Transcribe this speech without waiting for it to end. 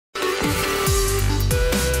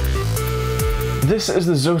This is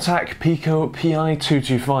the Zotac Pico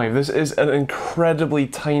PI225. This is an incredibly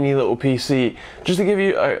tiny little PC. Just to give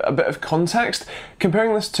you a bit of context,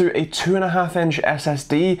 comparing this to a 2.5-inch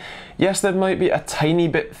SSD, yes, that might be a tiny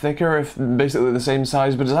bit thicker, if basically the same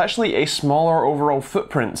size, but it's actually a smaller overall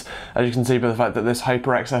footprint, as you can see by the fact that this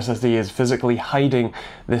HyperX SSD is physically hiding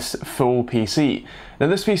this full PC. Now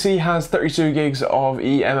this PC has 32 gigs of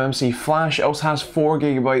eMMC flash, it also has 4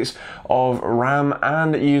 gigabytes of RAM,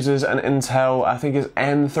 and it uses an Intel, I think it's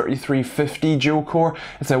N3350 dual core.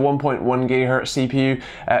 It's a 1.1 GHz CPU.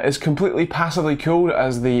 It's completely passively cooled,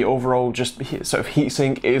 as the overall just sort of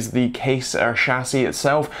heatsink is the case or chassis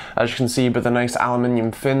itself, as you can see by the nice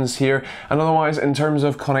aluminium fins here. And otherwise, in terms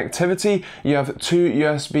of connectivity, you have 2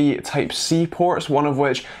 USB Type-C ports, one of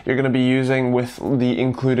which you're going to be using with the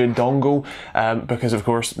included dongle, because of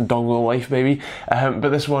course dongle life, baby. But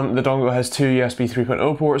this one, the dongle has 2 USB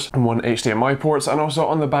 3.0 ports and 1 HDMI ports, and also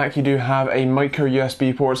on the back you do have a micro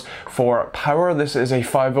USB ports for power. This is a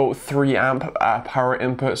 5V 3 amp power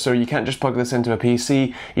input, so you can't just plug this into a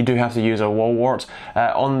PC, you do have to use a wall wart.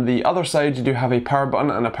 On the other side you do have a power button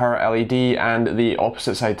and a power LED, and the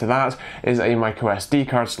opposite side to that is a micro SD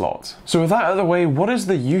card slot. So with that out of the way, what is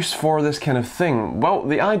the use for this kind of thing? Well,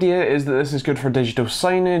 the idea is that this is good for digital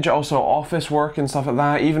signage, also office work and stuff like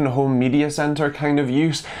that, even home media center kind of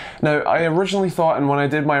use. Now, I originally thought, and when I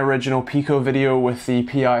did my original Pico video with the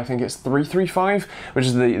PI, I think it's 335, which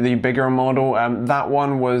is the bigger model, that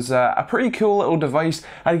one was a pretty cool little device.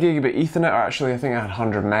 Had gigabit Ethernet, or actually I think I had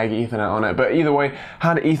 100 meg Ethernet on it, but either way,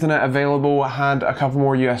 had Ethernet available, had a couple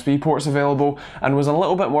more USB ports available, and was a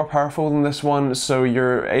little bit more powerful than this one, so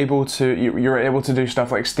you're able to do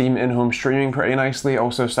stuff like Steam in-home streaming pretty nicely,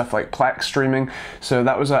 also stuff like Plex streaming, so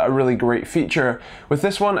that was a really great feature. With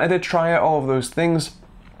this one, I did try out all of those things.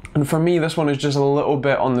 And for me, this one is just a little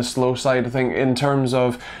bit on the slow side. I think in terms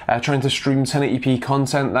of trying to stream 1080p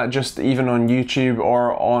content, that just even on YouTube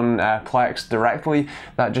or on Plex directly,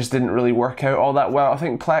 that just didn't really work out all that well. I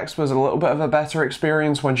think Plex was a little bit of a better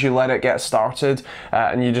experience once you let it get started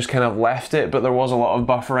and you just kind of left it, but there was a lot of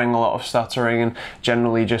buffering, a lot of stuttering, and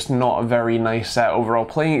generally just not a very nice overall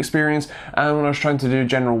playing experience. And when I was trying to do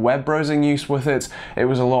general web browsing use with it, it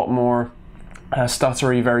was a lot more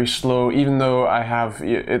stuttery, very slow, even though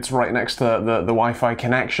it's right next to the Wi-Fi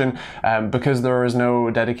connection. Because there is no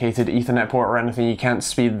dedicated Ethernet port or anything, you can't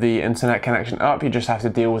speed the internet connection up, you just have to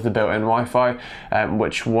deal with the built-in Wi-Fi,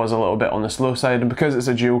 which was a little bit on the slow side. And because it's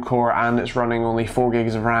a dual core and it's running only 4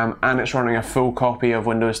 gigs of RAM and it's running a full copy of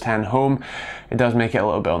Windows 10 Home, it does make it a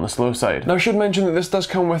little bit on the slow side. Now I should mention that this does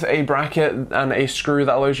come with a bracket and a screw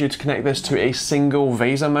that allows you to connect this to a single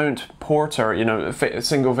VESA mount port, or a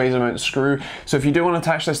single VESA mount screw. So if you do want to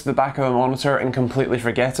attach this to the back of the monitor and completely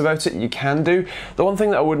forget about it, you can do. The one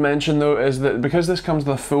thing that I would mention though is that because this comes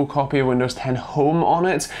with a full copy of Windows 10 Home on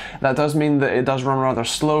it, that does mean that it does run rather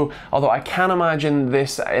slow, although I can imagine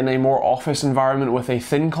this in a more office environment with a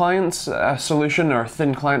thin client solution, or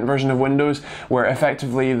thin client version of Windows, where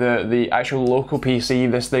effectively the actual local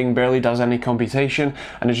PC, this thing barely does any computation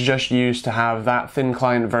and it's just used to have that thin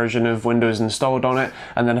client version of Windows installed on it,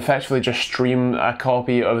 and then effectively just stream a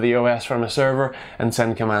copy of the OS from a server and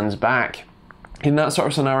send commands back. In that sort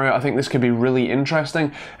of scenario, I think this could be really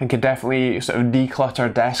interesting and could definitely sort of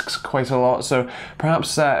declutter desks quite a lot, so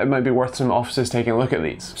perhaps it might be worth some offices taking a look at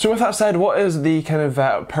these. So with that said, what is the kind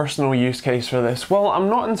of personal use case for this? Well, I'm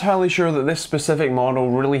not entirely sure that this specific model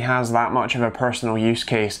really has that much of a personal use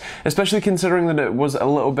case, especially considering that it was a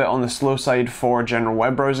little bit on the slow side for general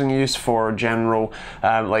web browsing use, for general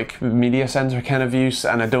like media center kind of use,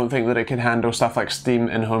 and I don't think that it could handle stuff like Steam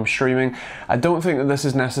in-home streaming. I don't think that this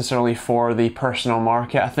is necessarily for the personal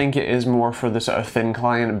market. I think it is more for the sort of thin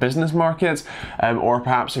client business market, or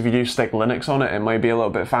perhaps if you do stick Linux on it, it might be a little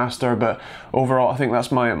bit faster, but overall I think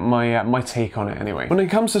that's my take on it anyway. When it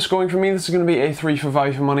comes to scoring for me, this is going to be a 3 for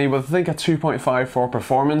value for money, with I think a 2.5 for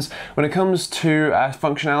performance. When it comes to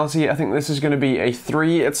functionality, I think this is going to be a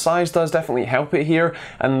 3. Its size does definitely help it here,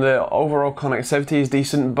 and the overall connectivity is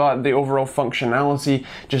decent, but the overall functionality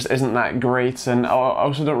just isn't that great. And I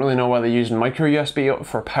also don't really know why they used micro USB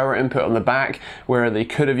for power input on the back, where they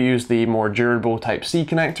could have used the more durable Type-C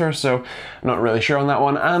connector, so I'm not really sure on that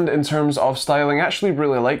one. And in terms of styling, I actually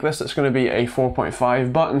really like this. It's going to be a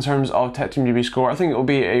 4.5, but in terms of TechteamGB score, I think it will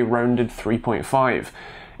be a rounded 3.5.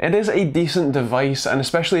 It is a decent device, and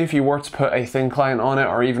especially if you were to put a thin client on it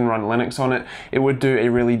or even run Linux on it, it would do a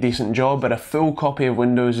really decent job, but a full copy of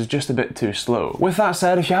Windows is just a bit too slow. With that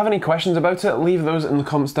said, if you have any questions about it, leave those in the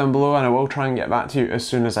comments down below and I will try and get back to you as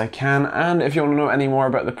soon as I can. And if you want to know any more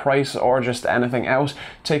about the price or just anything else,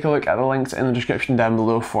 take a look at the links in the description down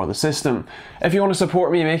below for the system. If you want to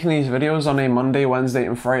support me making these videos on a Monday, Wednesday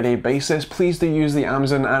and Friday basis, please do use the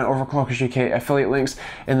Amazon and Overclockers UK affiliate links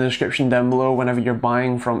in the description down below whenever you're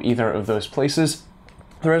buying from either of those places.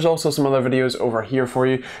 There is also some other videos over here for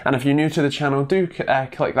you, and if you're new to the channel, do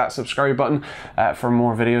click that subscribe button for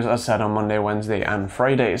more videos, as said, on Monday, Wednesday and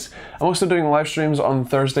Fridays. I'm also doing live streams on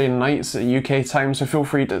Thursday nights UK time, so feel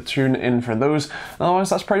free to tune in for those.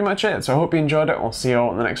 Otherwise, that's pretty much it, so I hope you enjoyed it. I'll see you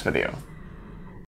all in the next video.